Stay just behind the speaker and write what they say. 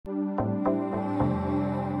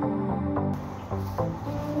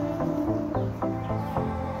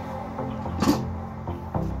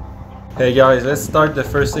Hey guys, let's start the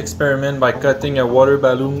first experiment by cutting a water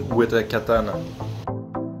balloon with a katana.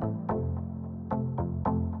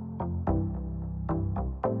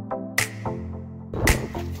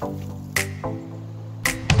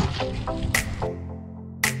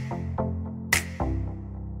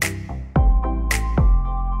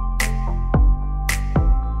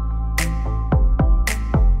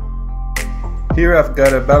 Here I've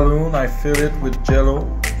got a balloon, I fill it with jello.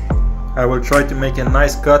 I will try to make a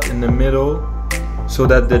nice cut in the middle so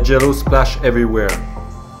that the jello splash everywhere.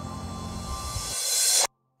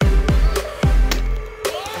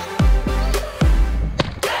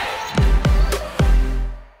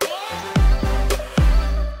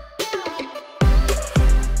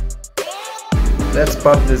 Let's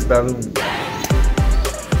pop this balloon.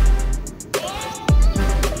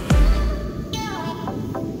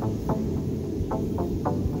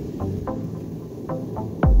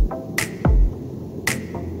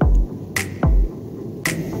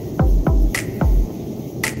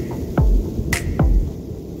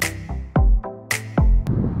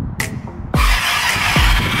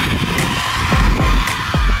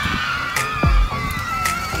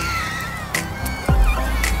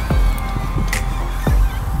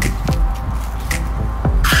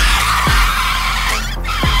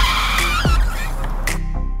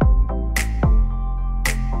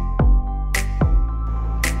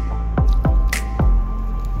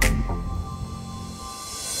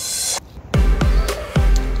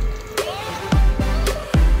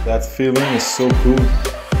 That feeling is so cool.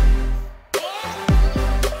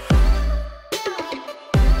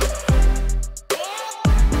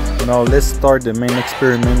 Now let's start the main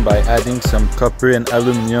experiment by adding some copper and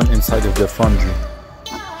aluminum inside of the foundry.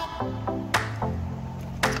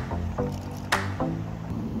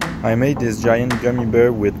 I made this giant gummy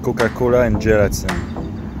bear with Coca-Cola and gelatin.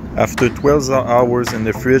 After 12 hours in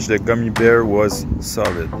the fridge, the gummy bear was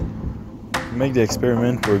solid. To make the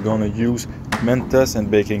experiment, we're gonna use Mentos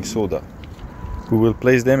and baking soda. We will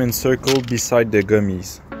place them in circle beside the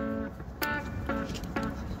gummies.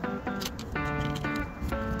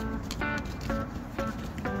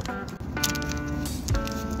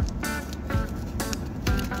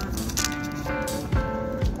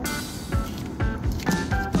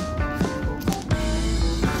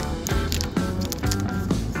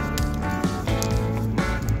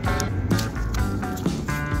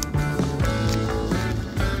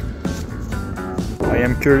 I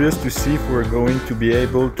am curious to see if we're going to be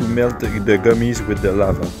able to melt the gummies with the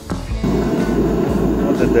lava.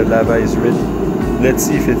 Now that the lava is ready, let's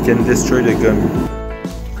see if it can destroy the gummy.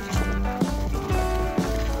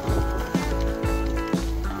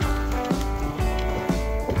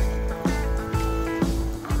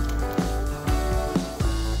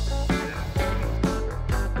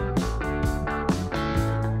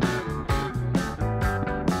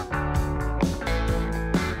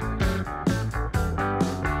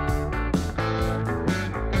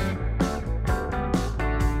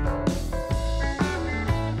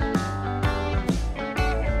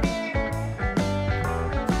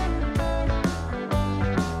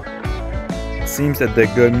 Seems that the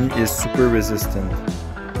gummy is super resistant,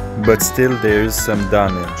 but still there is some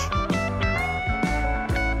damage.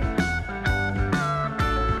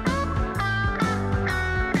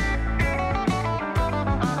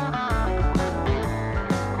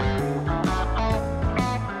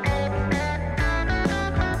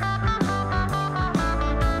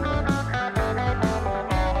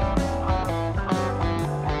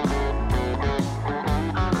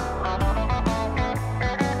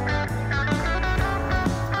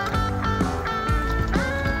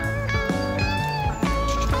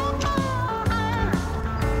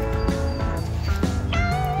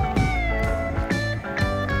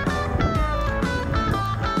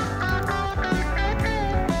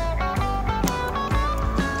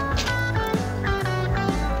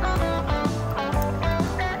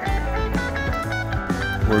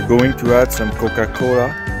 We're going to add some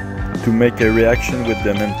Coca-Cola to make a reaction with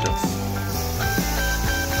the Mentos.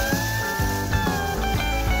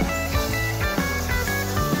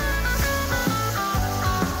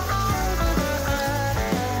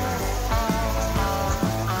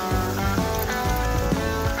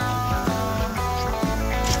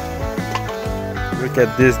 Look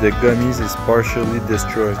at this, the gummies is partially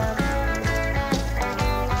destroyed.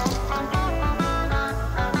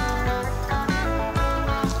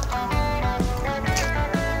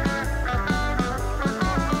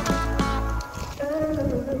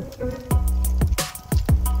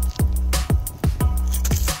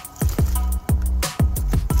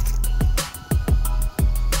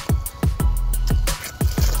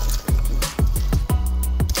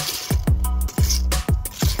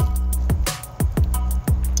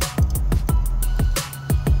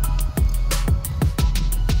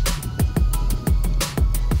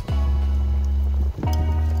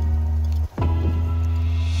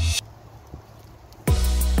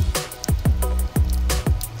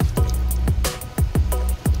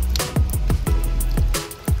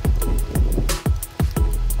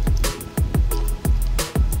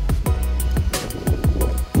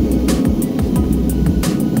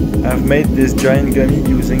 made this giant gummy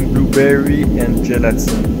using blueberry and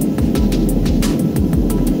gelatin.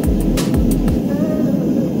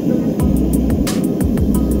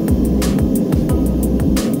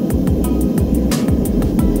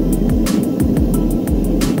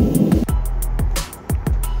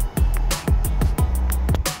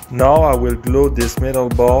 Now I will glow this metal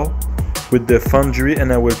ball with the foundry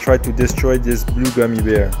and I will try to destroy this blue gummy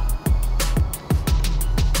bear.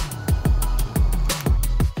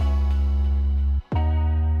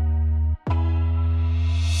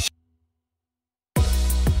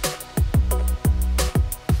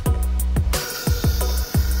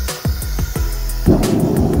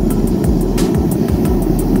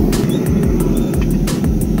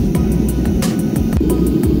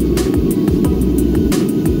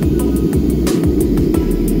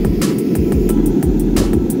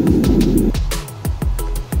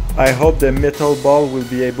 I hope the metal ball will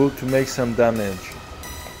be able to make some damage.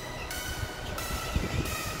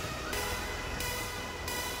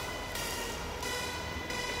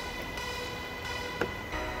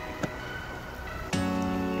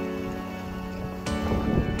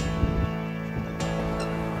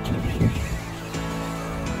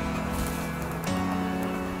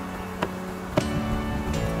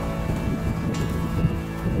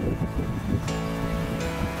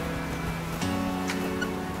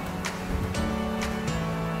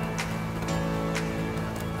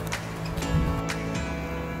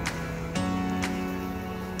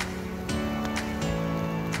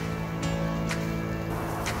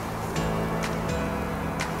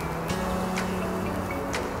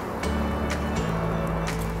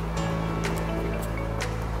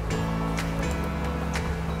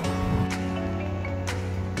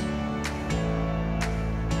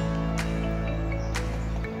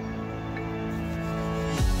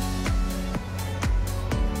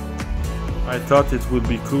 I thought it would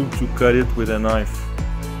be cool to cut it with a knife.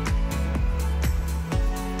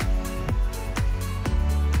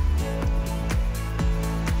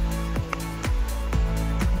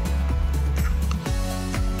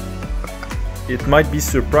 It might be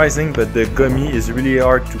surprising, but the gummy is really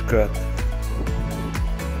hard to cut.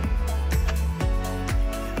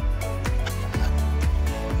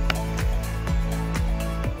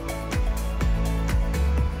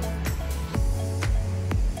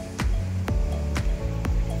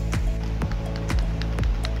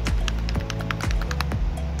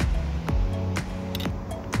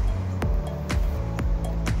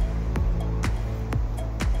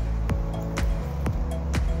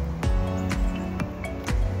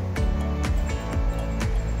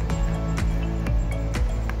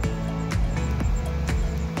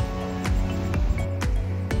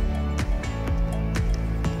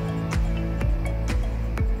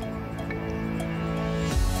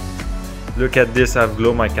 Look at this, I've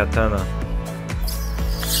glowed my katana.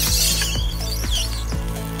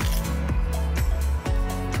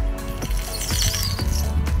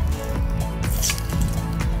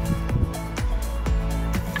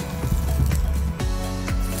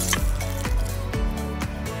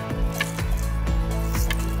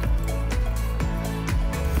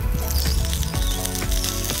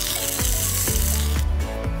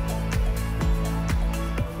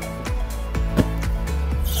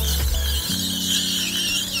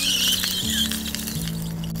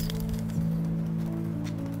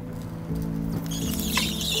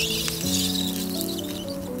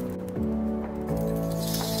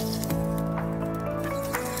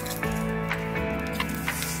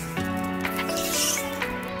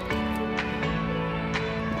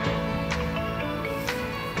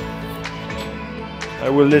 I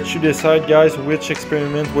will let you decide, guys, which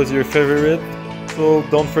experiment was your favorite. So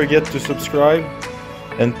don't forget to subscribe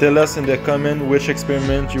and tell us in the comment which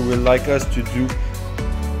experiment you would like us to do